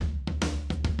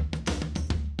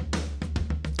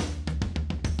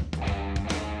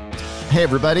Hey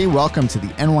everybody, welcome to the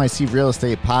NYC Real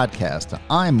Estate Podcast.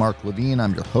 I'm Mark Levine,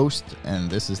 I'm your host, and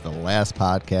this is the last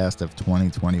podcast of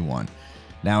 2021.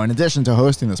 Now, in addition to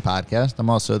hosting this podcast, I'm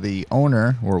also the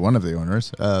owner, or one of the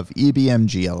owners, of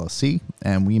EBMG LLC,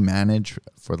 and we manage,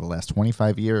 for the last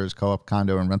 25 years, co-op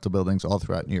condo and rental buildings all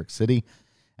throughout New York City,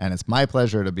 and it's my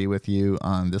pleasure to be with you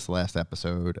on this last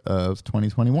episode of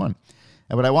 2021.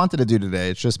 And what I wanted to do today,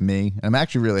 it's just me, and I'm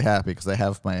actually really happy because I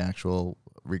have my actual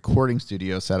recording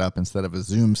studio set up instead of a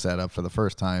Zoom setup for the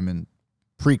first time in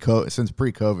since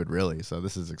pre-COVID, really. So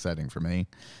this is exciting for me.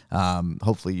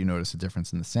 Hopefully you notice a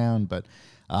difference in the sound, but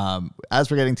as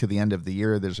we're getting to the end of the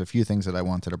year, there's a few things that I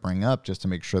wanted to bring up just to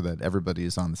make sure that everybody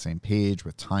is on the same page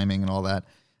with timing and all that.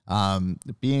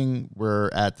 Being we're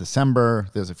at December,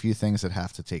 there's a few things that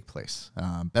have to take place.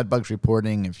 Bed bugs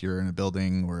reporting, if you're in a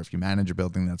building or if you manage a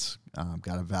building that's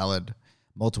got a valid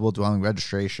multiple dwelling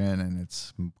registration and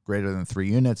it's greater than 3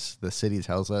 units, the city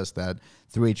tells us that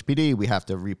through HPD, we have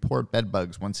to report bed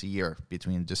bugs once a year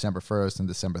between December 1st and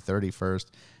December 31st.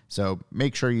 So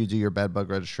make sure you do your bed bug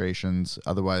registrations.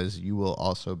 Otherwise, you will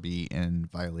also be in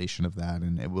violation of that,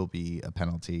 and it will be a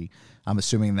penalty. I'm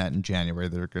assuming that in January,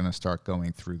 they're going to start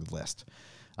going through the list.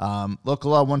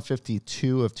 Local Law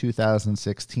 152 of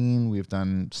 2016, we've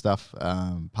done stuff,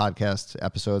 podcast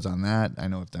episodes on that. I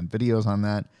know I've done videos on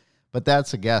that. But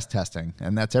that's a gas testing,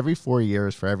 and that's every 4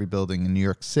 years for every building in New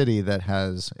York City that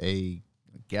has a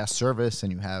gas service,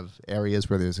 and you have areas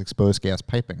where there's exposed gas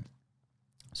piping.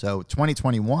 So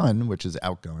 2021, which is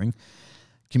outgoing,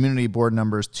 community board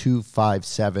numbers 2, 5,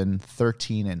 7,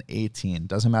 13, and 18.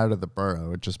 Doesn't matter the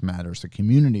borough, it just matters the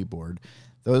community board.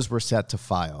 Those were set to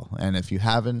file, and if you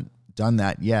haven't done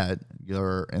that yet,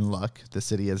 you're in luck. The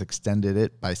city has extended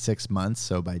it by 6 months,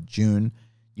 so by June,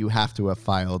 you have to have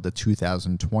filed the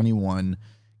 2021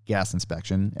 gas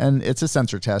inspection. And it's a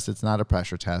sensor test. It's not a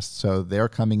pressure test. So they're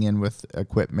coming in with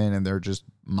equipment and they're just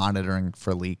monitoring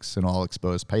for leaks in all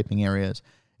exposed piping areas.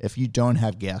 If you don't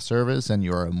have gas service and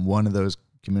you're in one of those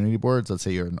community boards, let's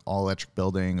say you're an all-electric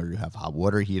building or you have hot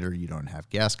water heater, you don't have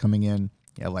gas coming in,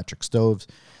 electric stoves,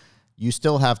 you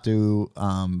still have to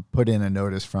put in a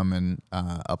notice from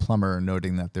a plumber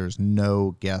noting that there's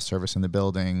no gas service in the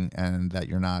building and that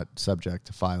you're not subject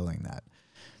to filing that.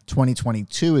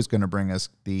 2022 is going to bring us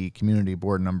the community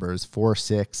board numbers 4,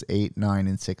 6, 8, 9,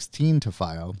 and 16 to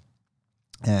file.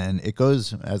 And it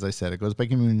goes, as I said, it goes by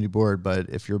community board, but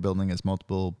if your building has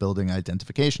multiple building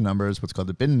identification numbers, what's called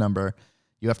a bin number,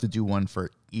 you have to do one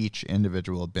for each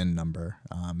individual bin number.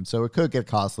 So it could get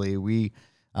costly.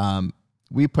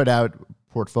 We put out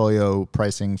portfolio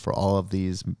pricing for all of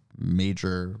these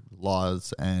major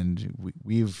laws, and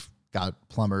we've got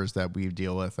plumbers that we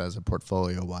deal with as a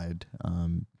portfolio-wide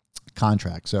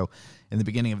contract. So in the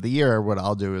beginning of the year, what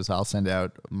I'll do is I'll send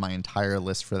out my entire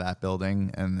list for that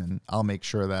building, and then I'll make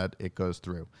sure that it goes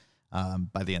through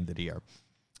by the end of the year.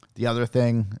 The other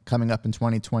thing coming up in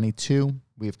 2022,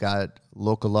 we've got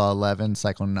Local Law 11,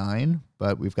 Cycle 9,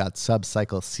 but we've got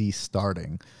Subcycle C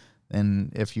starting.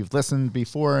 And if you've listened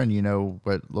before and you know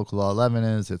what Local Law 11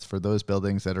 is, it's for those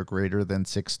buildings that are greater than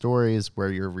 6 stories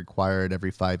where you're required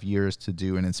every 5 years to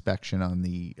do an inspection on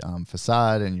the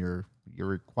facade, and your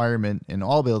requirement in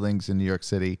all buildings in New York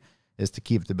City is to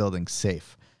keep the building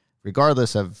safe.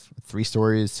 Regardless of 3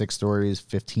 stories, 6 stories,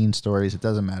 15 stories, it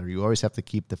doesn't matter. You always have to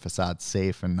keep the facade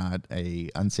safe and not a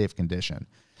unsafe condition.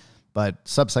 But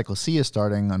Subcycle C is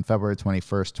starting on February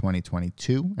 21st,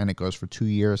 2022, and it goes for 2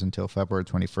 years until February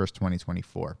 21st,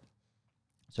 2024.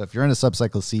 So if you're in a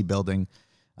Subcycle C building,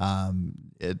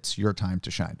 it's your time to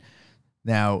shine.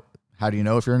 Now, how do you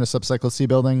know if you're in a Subcycle C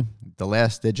building? The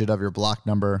last digit of your block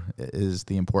number is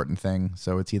the important thing.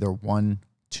 So it's either 1,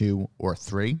 2, or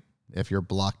 3. If your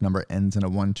block number ends in a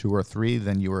 1, 2, or 3,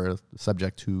 then you are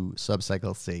subject to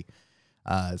Subcycle C.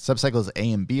 Subcycles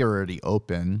A and B are already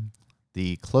open.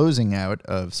 The closing out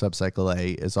of Subcycle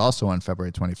A is also on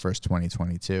February 21st,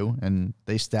 2022, and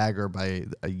they stagger by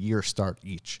a year start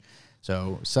each.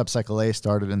 So Subcycle A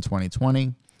started in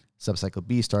 2020, Subcycle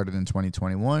B started in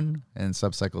 2021, and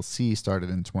Subcycle C started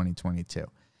in 2022.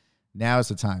 Now is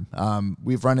the time.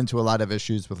 We've run into a lot of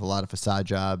issues with a lot of facade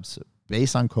jobs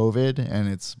based on COVID, and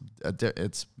it's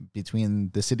between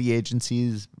the city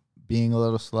agencies being a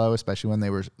little slow, especially when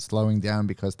they were slowing down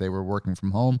because they were working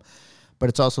from home. But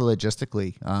it's also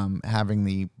logistically having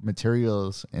the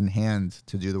materials in hand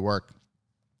to do the work.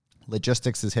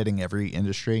 Logistics is hitting every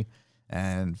industry,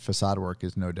 and facade work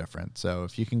is no different. So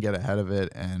if you can get ahead of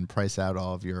it and price out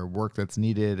all of your work that's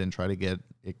needed and try to get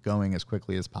it going as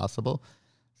quickly as possible,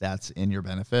 that's in your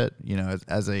benefit. You know,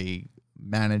 as a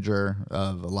manager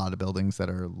of a lot of buildings that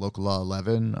are local law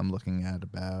 11. I'm looking at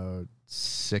about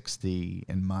 60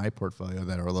 in my portfolio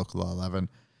that are local law 11.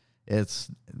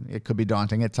 It could be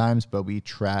daunting at times, but we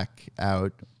track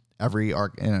out every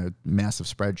in a massive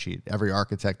spreadsheet, every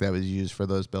architect that was used for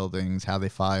those buildings, how they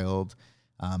filed,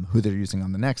 who they're using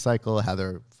on the next cycle, how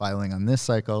they're filing on this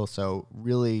cycle. So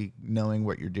really knowing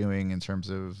what you're doing in terms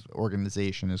of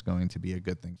organization is going to be a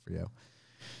good thing for you.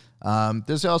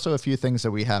 There's also a few things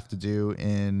that we have to do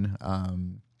in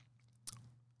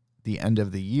the end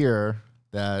of the year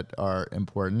that are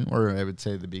important, or I would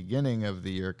say the beginning of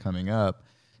the year coming up.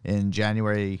 In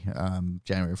January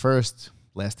 1st,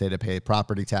 last day to pay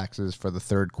property taxes for the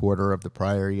third quarter of the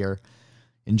prior year.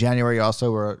 In January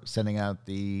also, we're sending out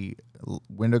the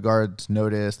window guards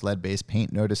notice, lead-based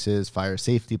paint notices, fire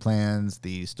safety plans,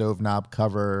 the stove knob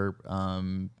cover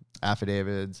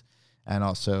affidavits, and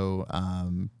also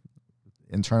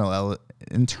internal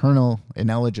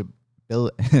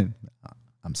ineligibility.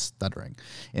 I'm stuttering.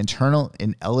 Internal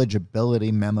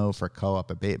ineligibility memo for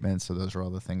co-op abatement. So those are all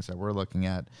the things that we're looking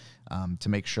at to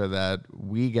make sure that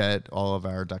we get all of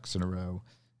our ducks in a row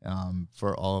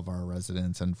for all of our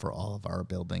residents and for all of our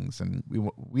buildings. And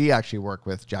we actually work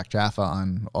with Jack Jaffa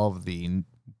on all of the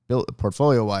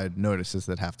portfolio-wide notices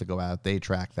that have to go out. They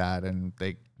track that and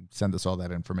they send us all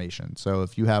that information. So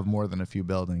if you have more than a few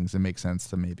buildings, it makes sense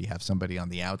to maybe have somebody on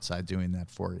the outside doing that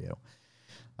for you.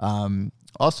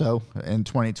 Also, in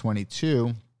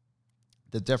 2022,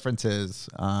 the difference is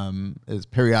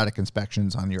periodic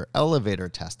inspections on your elevator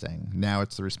testing. Now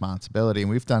it's the responsibility, and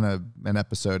we've done an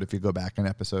episode, if you go back an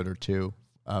episode or two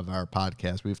of our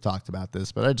podcast, we've talked about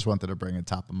this, but I just wanted to bring it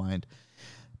top of mind.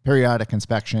 Periodic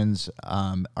inspections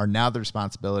are now the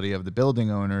responsibility of the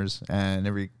building owners, and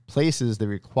it replaces the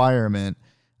requirement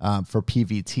for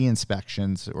PVT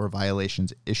inspections or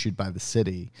violations issued by the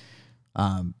city.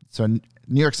 So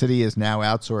New York City is now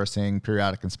outsourcing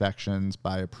periodic inspections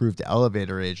by approved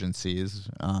elevator agencies.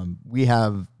 We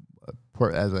have,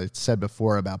 as I said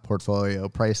before, about portfolio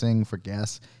pricing for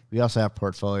gas. We also have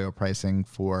portfolio pricing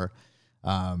for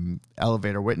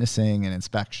elevator witnessing and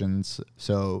inspections.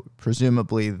 So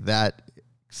presumably that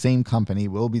same company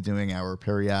will be doing our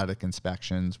periodic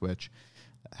inspections, which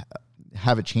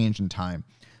have a change in time.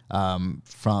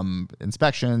 From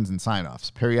inspections and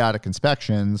sign-offs. Periodic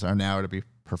inspections are now to be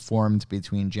performed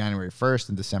between January 1st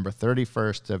and December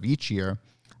 31st of each year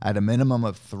at a minimum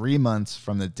of 3 months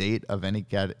from the date of any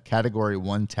Category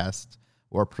 1 test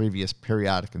or previous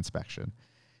periodic inspection.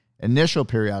 Initial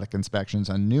periodic inspections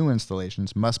on new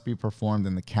installations must be performed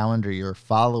in the calendar year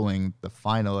following the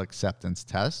final acceptance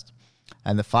test,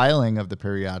 and the filing of the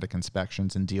periodic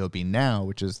inspections in DOB Now,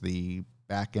 which is the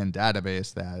back-end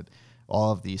database that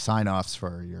all of the sign-offs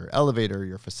for your elevator,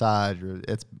 your facade,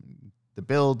 it's the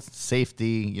build,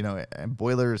 safety, and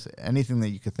boilers, anything that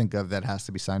you could think of that has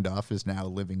to be signed off is now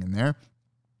living in there.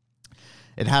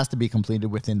 It has to be completed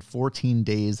within 14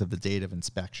 days of the date of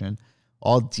inspection.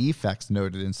 All defects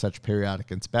noted in such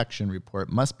periodic inspection report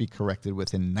must be corrected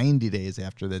within 90 days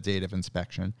after the date of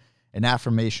inspection. An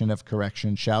affirmation of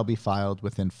correction shall be filed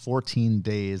within 14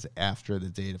 days after the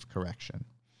date of correction.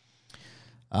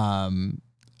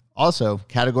 Also,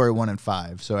 Category 1 and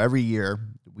 5. So every year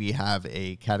we have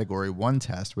a Category 1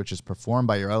 test, which is performed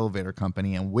by your elevator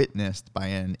company and witnessed by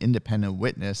an independent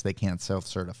witness. They can't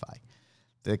self-certify.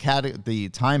 The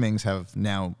timings have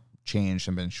now changed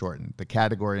and been shortened. The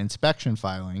category inspection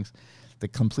filings, the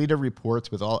completed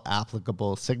reports with all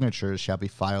applicable signatures shall be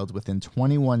filed within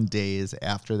 21 days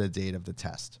after the date of the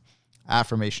test.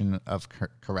 Affirmation of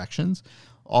corrections.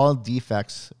 All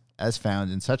defects as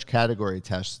found in such category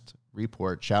test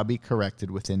report shall be corrected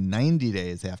within 90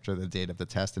 days after the date of the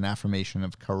test. An affirmation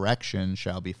of correction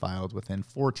shall be filed within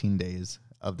 14 days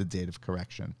of the date of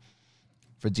correction.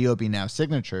 For DOB Now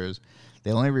signatures,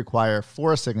 they only require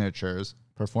 4 signatures: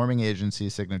 performing agency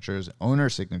signatures, owner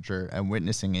signature, and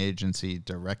witnessing agency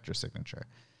director signature.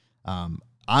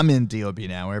 I'm in DOB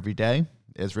Now every day.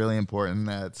 It's really important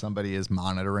that somebody is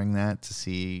monitoring that to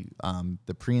see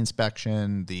the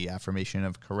pre-inspection, the affirmation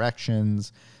of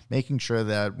corrections, making sure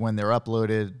that when they're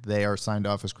uploaded, they are signed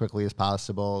off as quickly as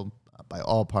possible by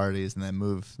all parties and then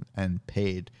moved and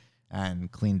paid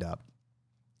and cleaned up.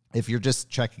 If you're just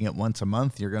checking it once a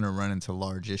month, you're going to run into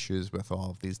large issues with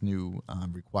all of these new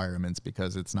requirements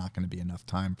because it's not going to be enough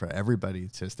time for everybody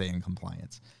to stay in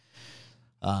compliance.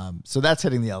 So that's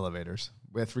hitting the elevators.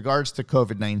 With regards to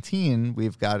COVID-19,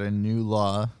 we've got a new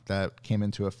law that came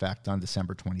into effect on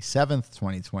December 27th,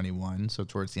 2021, so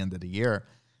towards the end of the year,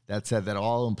 that said that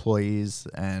all employees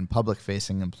and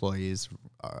public-facing employees,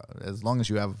 as long as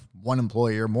you have one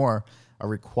employee or more, are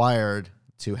required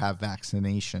to have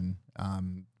vaccination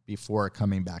before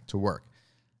coming back to work.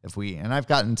 And I've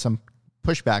gotten some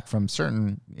pushback from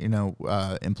certain,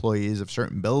 employees of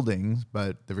certain buildings,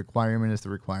 but the requirement is the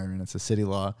requirement. It's a city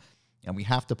law, and we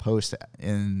have to post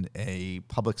in a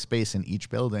public space in each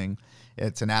building.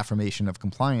 It's an affirmation of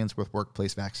compliance with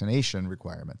workplace vaccination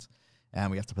requirements. And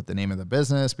we have to put the name of the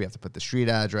business, we have to put the street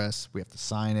address, we have to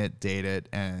sign it, date it,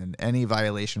 and any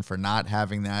violation for not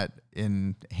having that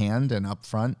in hand and up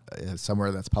front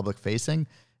somewhere that's public facing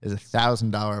is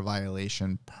 $1,000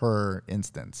 violation per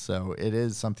instance. So it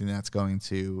is something that's going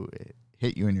to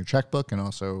hit you in your checkbook, and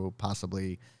also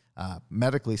possibly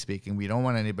medically speaking. We don't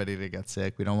want anybody to get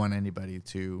sick. We don't want anybody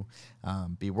to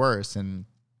be worse. And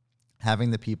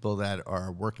having the people that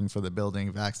are working for the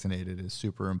building vaccinated is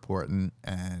super important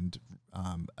and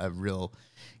a real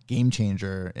game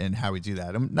changer in how we do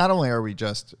that. And not only are we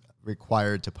just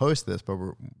required to post this, but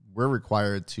we're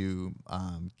required to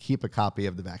keep a copy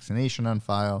of the vaccination on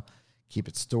file, keep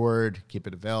it stored, keep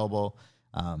it available.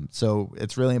 So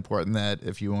it's really important that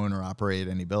if you own or operate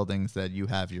any buildings, that you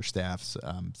have your staffs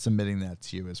submitting that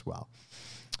to you as well.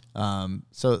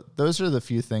 So those are the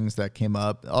few things that came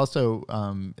up. Also,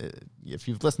 if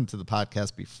you've listened to the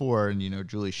podcast before, and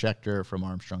Julie Schechter from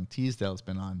Armstrong Teasdale has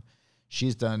been on,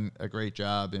 she's done a great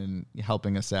job in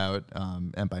helping us out.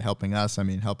 And by helping us, I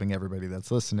mean helping everybody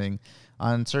that's listening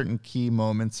on certain key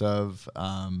moments of,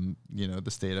 the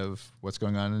state of what's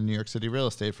going on in New York City real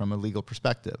estate from a legal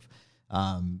perspective.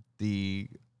 The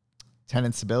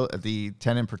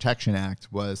Tenant Protection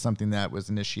Act was something that was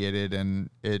initiated, and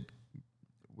it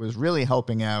was really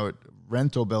helping out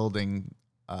rental building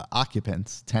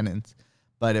occupants, tenants,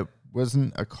 but it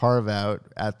wasn't a carve out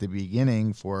at the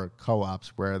beginning for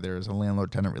co-ops where there's a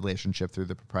landlord-tenant relationship through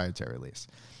the proprietary lease.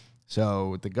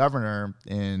 So the governor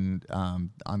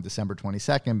on December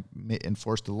 22nd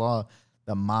enforced a law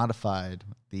that modified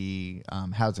the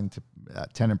Housing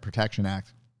Tenant Protection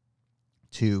Act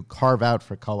to carve out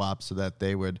for co-ops so that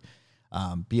they would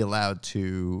be allowed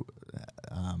to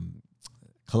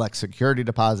collect security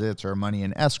deposits or money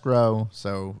in escrow.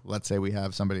 So let's say we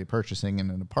have somebody purchasing in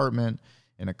an apartment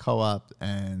in a co-op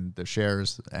and the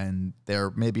shares, and they're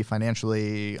maybe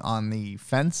financially on the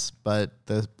fence, but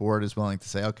the board is willing to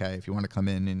say, okay, if you want to come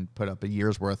in and put up a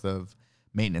year's worth of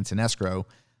maintenance in escrow,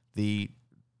 the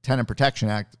Tenant Protection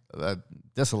Act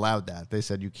disallowed that. They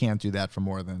said you can't do that for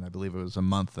more than, I believe it was a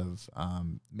month of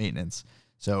maintenance.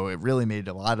 So it really made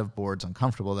a lot of boards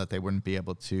uncomfortable that they wouldn't be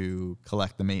able to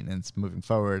collect the maintenance moving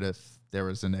forward if there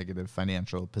was a negative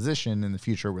financial position in the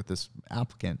future with this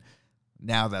applicant.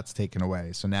 Now that's taken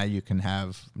away. So now you can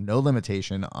have no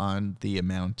limitation on the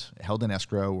amount held in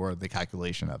escrow or the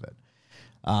calculation of it.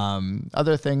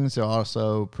 Other things are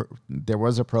also, there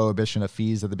was a prohibition of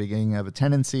fees at the beginning of a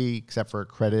tenancy, except for a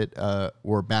credit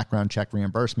or background check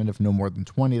reimbursement of no more than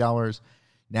 $20.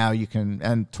 Now you can,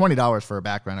 and $20 for a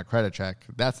background or credit check,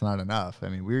 that's not enough. I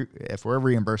mean, if we're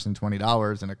reimbursing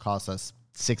 $20 and it costs us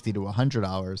 $60 to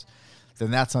 $100,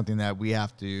 then that's something that we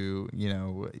have to,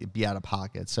 be out of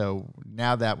pocket. So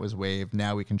now that was waived.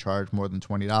 Now we can charge more than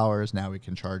 $20. Now we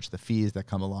can charge the fees that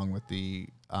come along with the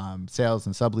sales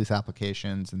and sublease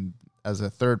applications. And as a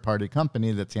third-party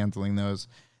company that's handling those,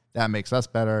 that makes us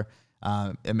better.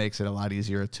 It makes it a lot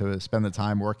easier to spend the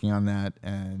time working on that.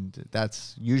 And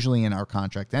that's usually in our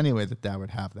contract anyway, that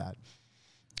would have that.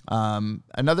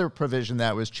 Another provision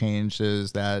that was changed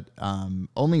is that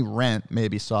only rent may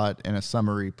be sought in a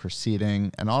summary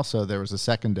proceeding. And also there was a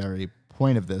secondary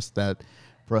point of this that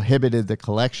prohibited the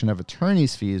collection of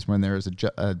attorney's fees when there is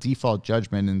a default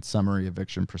judgment in summary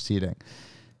eviction proceeding.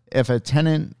 If a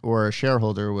tenant or a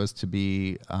shareholder was to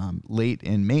be late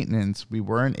in maintenance, we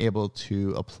weren't able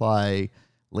to apply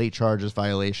late charges,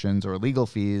 violations, or legal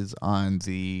fees on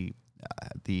the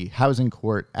Housing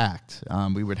Court Act.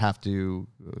 We would have to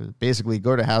basically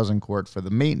go to Housing Court for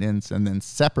the maintenance, and then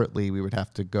separately we would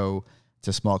have to go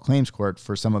to Small Claims Court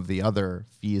for some of the other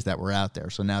fees that were out there.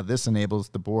 So now this enables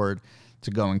the board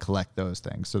to go and collect those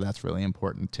things. So that's really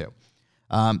important too.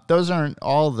 Those aren't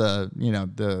all those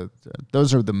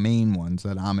are the main ones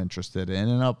that I'm interested in,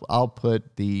 and I'll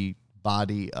put the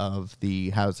body of the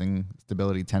Housing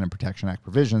Stability Tenant Protection Act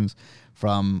provisions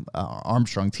from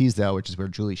Armstrong Teasdale, which is where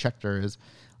Julie Schechter is.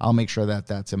 I'll make sure that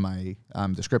that's in my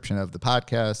description of the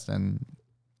podcast, and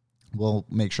we'll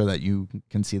make sure that you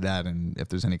can see that. And if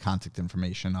there's any contact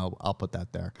information, I'll put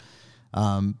that there.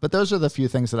 But those are the few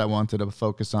things that I wanted to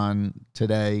focus on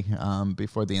today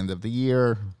before the end of the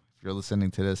year. If you're listening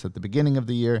to this at the beginning of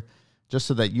the year, just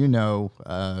so that you know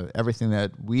everything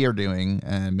that we are doing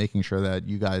and making sure that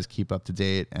you guys keep up to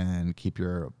date and keep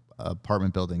your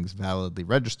apartment buildings validly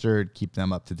registered, keep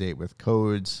them up to date with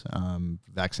codes,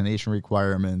 vaccination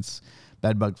requirements,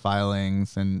 bed bug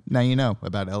filings, and now you know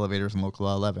about elevators in Local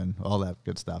Law 11, all that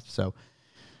good stuff. So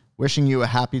wishing you a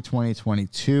happy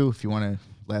 2022. If you want to,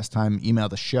 last time, email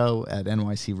the show at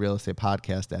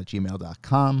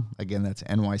nycrealestatepodcast@gmail.com. Again, that's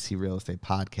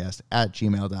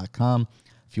nycrealestatepodcast@gmail.com.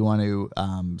 If you want to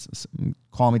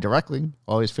call me directly,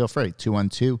 always feel free.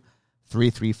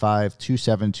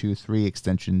 212-335-2723,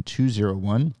 extension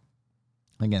 201.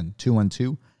 Again,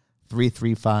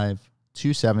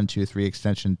 212-335-2723,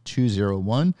 extension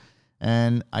 201.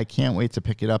 And I can't wait to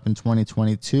pick it up in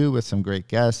 2022 with some great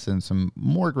guests and some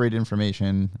more great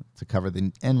information to cover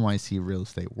the NYC real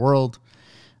estate world.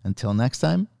 Until next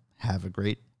time, have a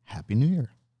great Happy New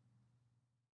Year.